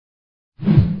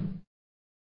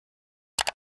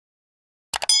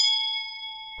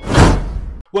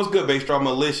What's good, Bassdrop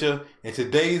Militia? In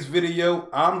today's video,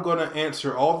 I'm going to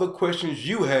answer all the questions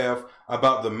you have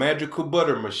about the Magical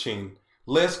Butter Machine.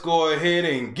 Let's go ahead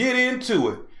and get into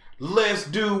it. Let's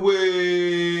do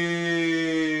it!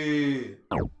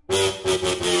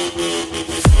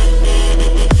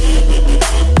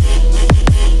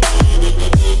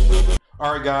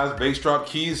 Alright guys, Bassdrop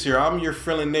Keys here. I'm your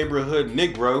friendly neighborhood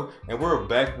Negro, and we're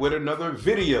back with another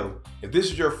video. If this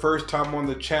is your first time on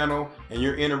the channel and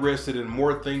you're interested in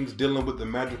more things dealing with the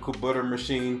Magical Butter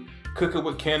Machine, cooking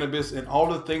with cannabis, and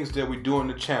all the things that we do on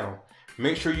the channel,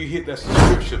 make sure you hit that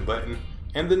subscription button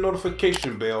and the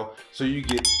notification bell so you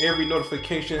get every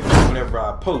notification whenever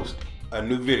I post a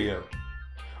new video.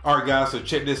 Alright guys, so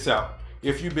check this out.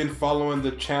 If you've been following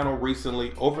the channel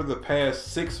recently, over the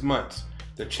past 6 months,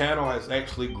 the channel has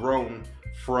actually grown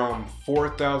from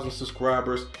 4,000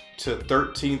 subscribers to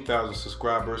 13,000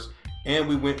 subscribers, and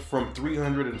we went from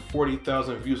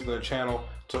 340,000 views on the channel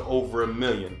to over 1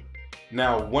 million.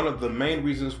 Now, one of the main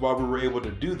reasons why we were able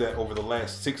to do that over the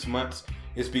last 6 months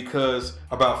is because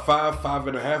about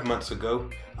 5.5 months ago,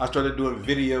 I started doing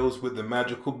videos with the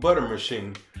Magical Butter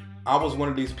Machine. I was one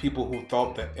of these people who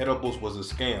thought that edibles was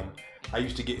a scam. I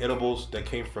used to get edibles that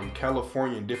came from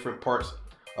California and different parts,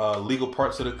 legal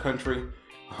parts of the country,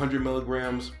 100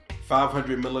 milligrams,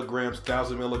 500 milligrams,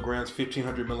 1,000 milligrams,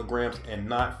 1,500 milligrams, and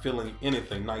not feeling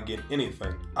anything, not getting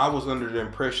anything. I was under the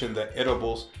impression that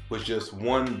edibles was just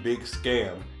one big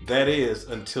scam. That is,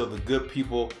 until the good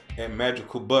people at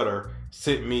Magical Butter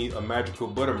sent me a Magical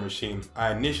Butter Machine.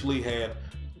 I initially had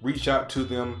reached out to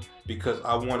them because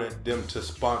I wanted them to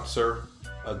sponsor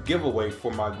a giveaway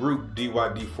for my group,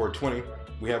 DYD420.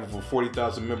 We have over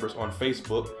 40,000 members on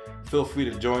Facebook. Feel free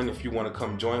to join if you want to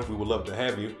come join. We would love to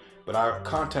have you. But I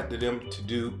contacted them to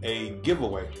do a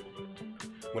giveaway.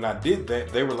 When I did that,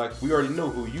 they were like, we already know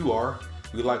who you are.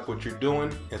 We like what you're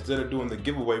doing. Instead of doing the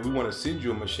giveaway, we want to send you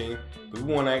a machine, but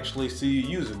we want to actually see you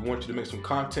use it. We want you to make some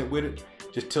content with it.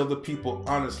 Just tell the people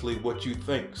honestly what you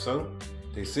think. So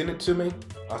they sent it to me.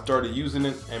 I started using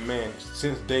it, and man,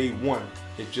 since day one,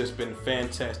 it's just been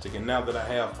fantastic. And now that I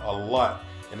have a lot,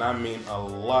 and I mean a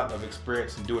lot of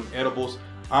experience in doing edibles,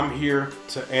 I'm here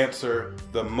to answer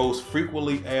the most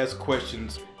frequently asked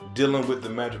questions dealing with the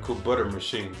Magical Butter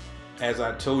Machine. As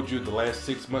I told you, the last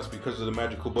 6 months, because of the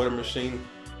Magical Butter Machine,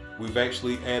 we've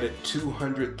actually added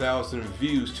 200,000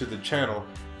 views to the channel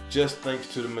just thanks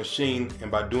to the machine and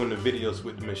by doing the videos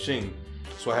with the machine.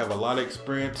 So I have a lot of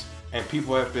experience, and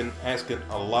people have been asking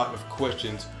a lot of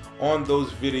questions on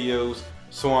those videos.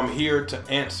 So I'm here to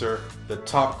answer the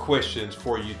top questions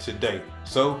for you today.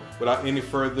 So without any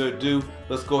further ado,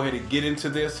 let's go ahead and get into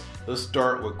this. Let's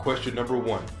start with question number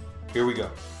 1. Here we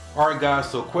go. All right guys,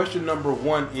 so question number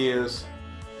 1 is,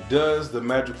 does the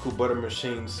Magical Butter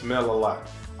Machine smell a lot?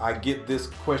 I get this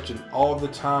question all the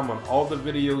time on all the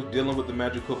videos dealing with the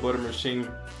Magical Butter Machine.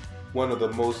 One of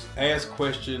the most asked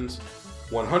questions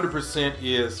 100%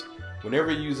 is,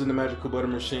 whenever you're using the Magical Butter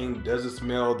Machine, does it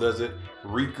smell? Does it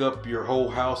reek up your whole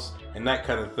house and that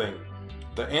kind of thing?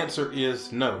 The answer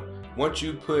is no. Once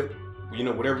you put,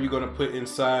 whatever you're going to put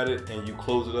inside it and you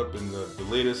close it up and the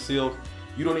lid is sealed,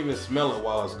 you don't even smell it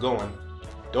while it's going.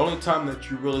 The only time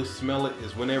that you really smell it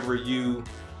is whenever you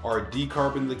are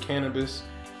decarbing the cannabis,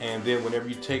 and then whenever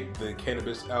you take the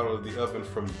cannabis out of the oven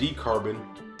from decarbon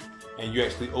and you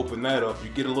actually open that up, you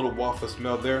get a little waft of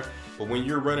smell there. But when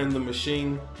you're running the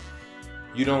machine,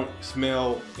 you don't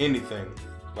smell anything.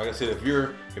 Like I said, if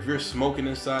you're smoking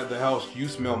inside the house, you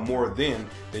smell more then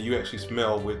than you actually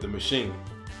smell with the machine.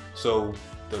 So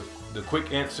the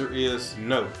quick answer is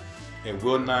no. It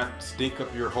will not stink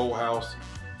up your whole house.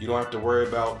 You don't have to worry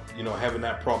about having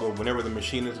that problem whenever the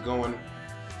machine is going.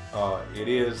 It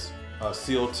is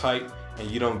sealed tight,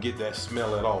 and you don't get that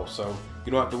smell at all. So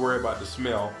you don't have to worry about the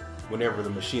smell whenever the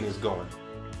machine is going.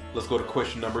 Let's go to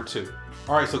question number 2.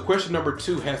 All right, so question number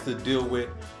 2 has to deal with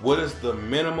what is the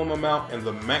minimum amount and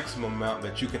the maximum amount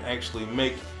that you can actually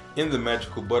make in the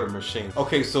Magical Butter Machine.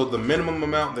 Okay, so the minimum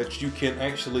amount that you can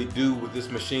actually do with this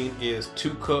machine is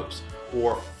 2 cups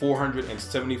or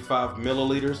 475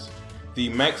 milliliters. The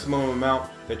maximum amount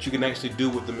that you can actually do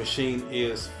with the machine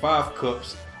is 5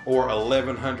 cups or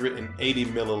 1,180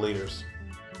 milliliters.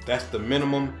 That's the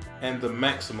minimum and the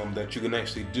maximum that you can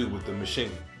actually do with the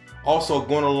machine. Also,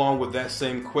 going along with that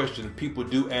same question, people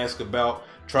do ask about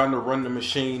trying to run the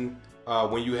machine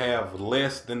when you have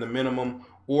less than the minimum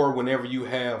or whenever you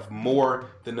have more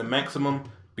than the maximum.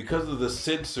 Because of the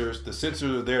sensors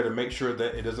are there to make sure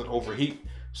that it doesn't overheat.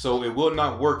 So it will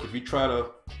not work if you try to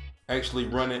actually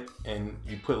run it and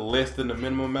you put less than the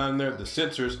minimum amount in there. The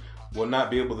sensors will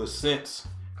not be able to sense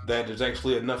that there's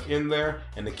actually enough in there,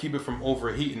 and to keep it from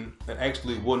overheating, it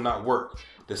actually will not work.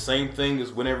 The same thing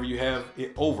is whenever you have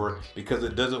it over, because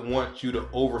it doesn't want you to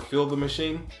overfill the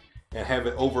machine and have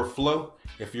it overflow.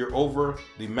 If you're over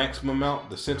the maximum amount,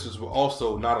 the sensors will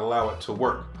also not allow it to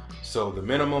work. So the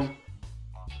minimum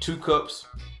 2 cups,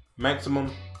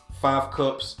 maximum 5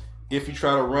 cups. If you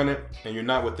try to run it and you're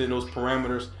not within those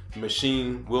parameters, the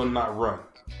machine will not run.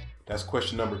 That's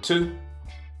question number 2.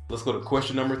 Let's go to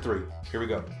question number 3. Here we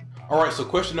go. All right, so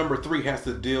question number 3 has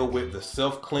to deal with the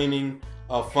self-cleaning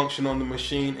function on the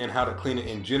machine and how to clean it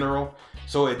in general.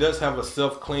 So it does have a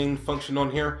self-clean function on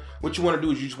here. What you want to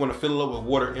do is you just want to fill it up with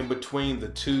water in between the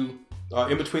two,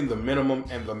 in between the minimum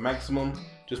and the maximum.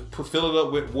 Just fill it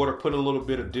up with water, put a little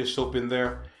bit of dish soap in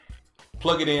there,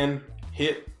 plug it in,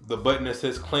 hit the button that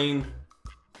says clean,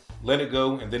 let it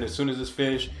go, and then as soon as it's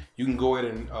finished, you can go ahead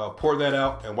and pour that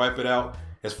out and wipe it out.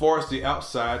 As far as the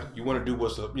outside, you want to do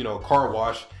what's a car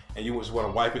wash, and you just want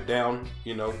to wipe it down,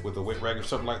 with a wet rag or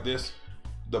something like this.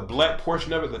 The black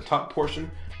portion of it, the top portion,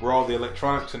 where all the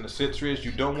electronics and the sensor is,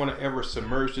 you don't want to ever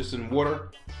submerge this in water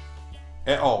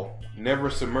at all. Never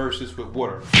submerge this with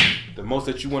water. The most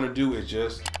that you want to do is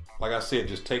just, like I said,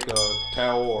 just take a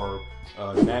towel or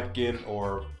a napkin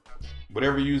or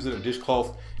whatever you use, a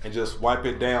dishcloth, and just wipe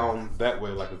it down that way,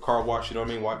 like a car wash, you know what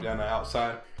I mean? Wipe down the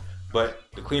outside. But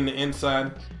to clean the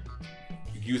inside,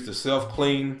 you use the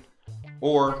self-clean,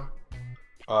 or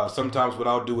sometimes what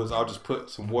I'll do is I'll just put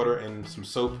some water and some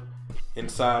soap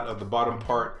inside of the bottom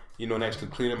part, and actually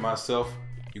clean it myself.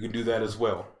 You can do that as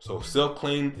well. So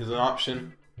self-clean is an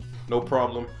option, no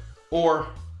problem. Or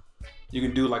you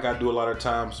can do like I do a lot of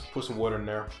times, put some water in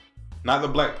there. Not the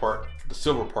black part, the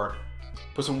silver part.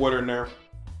 Put some water in there,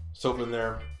 soap in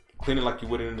there, clean it like you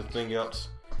would anything else.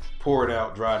 Pour it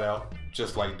out, dry it out,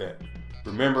 just like that.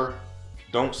 Remember,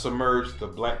 don't submerge the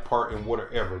black part in water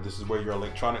ever. This is where your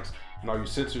electronics and all your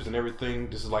sensors and everything,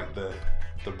 this is like the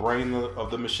brain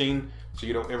of the machine. So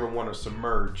you don't ever want to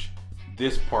submerge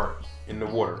this part in the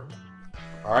water.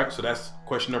 All right, so that's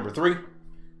question number 3.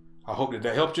 I hope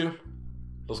that helped you.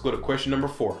 Let's go to question number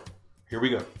 4. Here we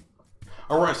go.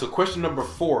 All right, so question number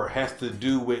 4 has to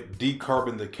do with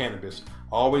decarbing the cannabis.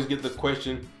 I always get the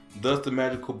question, does the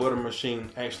Magical Butter Machine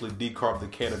actually decarb the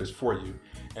cannabis for you?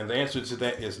 And the answer to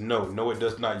that is no. No, it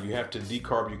does not. You have to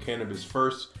decarb your cannabis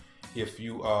first if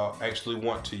you actually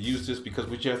want to use this, because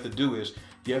what you have to do is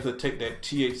you have to take that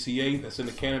THCA that's in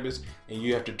the cannabis and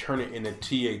you have to turn it into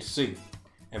THC.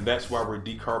 And that's why we're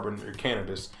decarbing your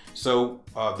cannabis. So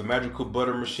the Magical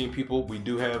Butter Machine people, we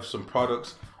do have some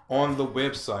products on the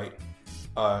website,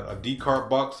 a decarb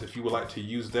box if you would like to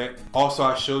use that. Also,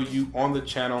 I show you on the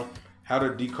channel how to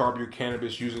decarb your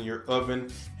cannabis using your oven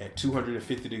at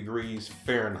 250 degrees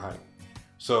Fahrenheit.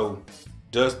 So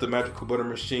does the Magical Butter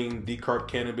Machine decarb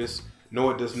cannabis? No,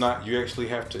 it does not. You actually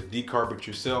have to decarb it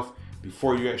yourself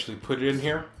before you actually put it in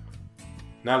here.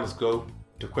 Now let's go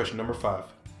to question number 5.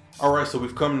 All right, so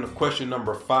we've come to question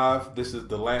number 5. This is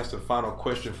the last and final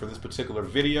question for this particular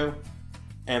video.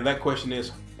 And that question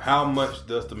is, how much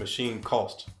does the machine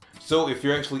cost? So if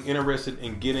you're actually interested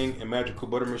in getting a Magical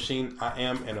Butter Machine, I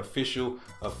am an official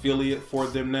affiliate for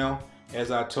them now.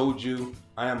 As I told you,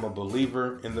 I am a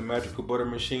believer in the Magical Butter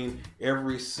Machine.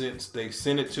 Ever since they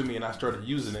sent it to me and I started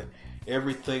using it,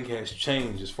 everything has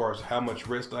changed as far as how much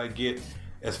rest I get,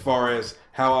 as far as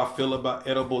how I feel about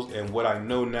edibles and what I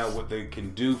know now, what they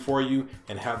can do for you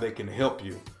and how they can help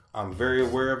you. I'm very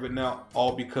aware of it now,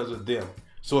 all because of them.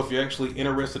 So if you're actually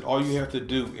interested, all you have to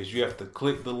do is you have to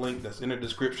click the link that's in the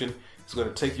description. It's going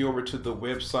to take you over to the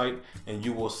website and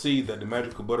you will see that the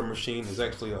Magical Butter Machine is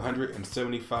actually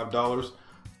 $175.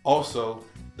 Also,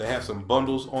 they have some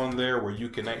bundles on there where you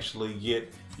can actually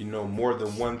get, more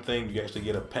than one thing. You actually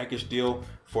get a package deal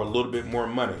for a little bit more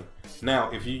money.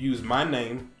 Now, if you use my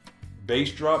name,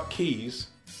 Bassdrop Keys,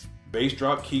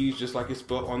 just like it's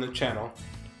spelled on the channel,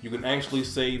 you can actually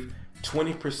save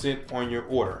 20% on your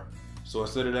order. So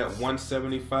instead of that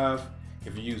 $175,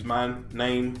 if you use my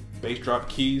name, Bassdrop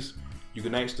Keys, you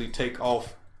can actually take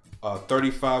off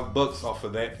 $35 off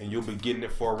of that, and you'll be getting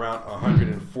it for around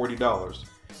 $140.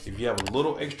 If you have a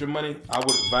little extra money, I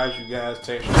would advise you guys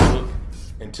to actually look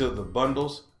into the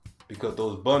bundles, because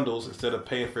those bundles, instead of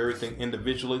paying for everything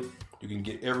individually, you can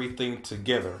get everything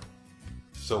together.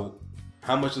 So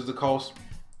how much does it cost?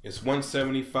 It's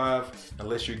 $175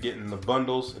 unless you're getting the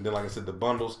bundles. And then, like I said, the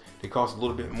bundles, they cost a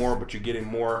little bit more, but you're getting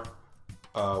more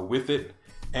with it.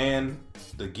 And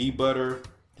the ghee butter,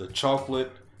 the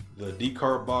chocolate, the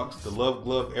decarb box, the love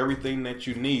glove, everything that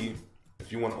you need.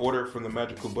 If you want to order it from the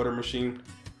Magical Butter Machine,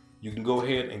 you can go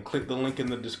ahead and click the link in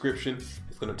the description.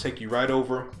 It's going to take you right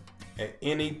over. At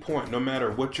any point, no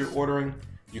matter what you're ordering,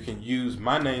 you can use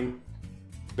my name,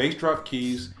 Bassdrop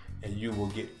Keys, and you will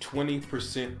get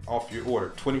 20% off your order.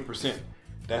 20%.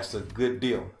 That's a good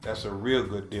deal. That's a real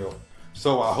good deal.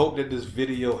 So I hope that this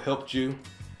video helped you.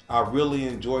 I really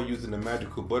enjoy using the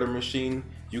Magical Butter Machine.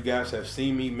 You guys have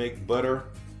seen me make butter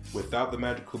without the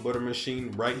Magical Butter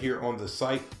Machine right here on the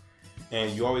site.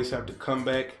 And you always have to come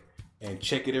back and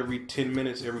check it every 10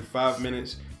 minutes, every 5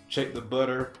 minutes. Check the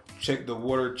butter, check the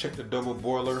water, check the double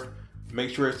boiler.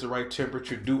 Make sure it's the right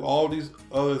temperature. Do all these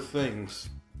other things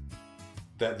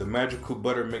that the Magical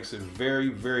Butter makes it very,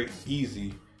 very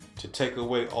easy to take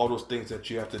away all those things that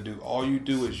you have to do. All you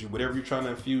do is whatever you're trying to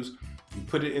infuse, you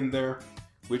put it in there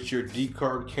with your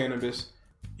decarb cannabis.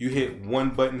 You hit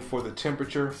one button for the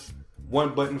temperature,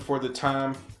 one button for the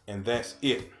time, and that's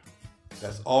it.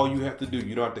 That's all you have to do.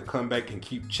 You don't have to come back and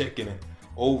keep checking it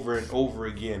over and over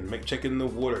again. Checking the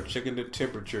water, checking the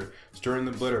temperature, stirring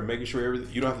the butter, making sure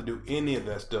everything. You don't have to do any of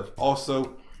that stuff.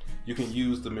 Also, you can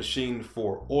use the machine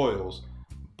for oils,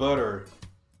 butter,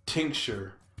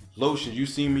 tincture, lotion. You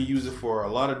see me use it for a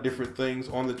lot of different things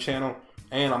on the channel,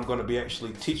 and I'm going to be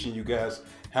actually teaching you guys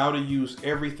how to use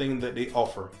everything that they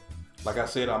offer. Like I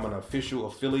said, I'm an official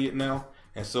affiliate now,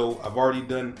 and so I've already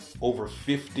done over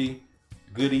 50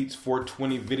 Good Eats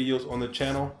 420 videos on the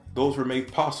channel. Those were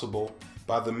made possible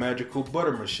by the Magical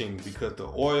Butter Machine because the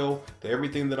oil,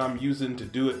 everything that I'm using to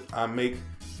do it, I make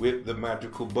with the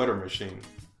Magical Butter Machine.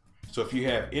 So if you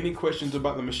have any questions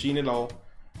about the machine at all,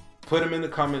 put them in the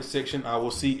comment section. I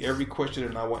will see every question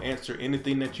and I will answer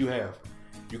anything that you have.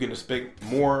 You can expect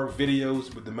more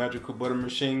videos with the Magical Butter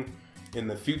Machine in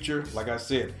the future. Like I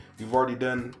said, we've already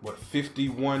done, what,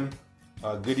 51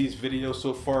 Good Eats videos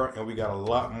so far, and we got a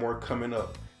lot more coming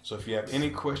up. So if you have any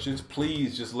questions,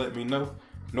 please just let me know.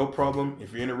 No problem.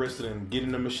 If you're interested in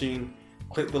getting the machine,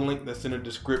 click the link that's in the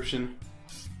description.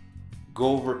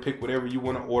 Go over, pick whatever you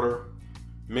want to order.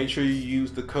 Make sure you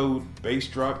use the code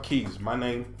BassDropKeys, my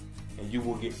name, and you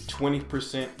will get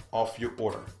 20% off your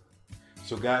order.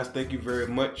 So guys, thank you very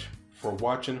much for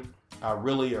watching. I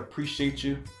really appreciate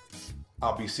you.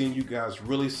 I'll be seeing you guys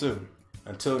really soon.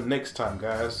 Until next time,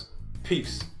 guys,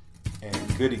 peace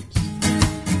and good eats.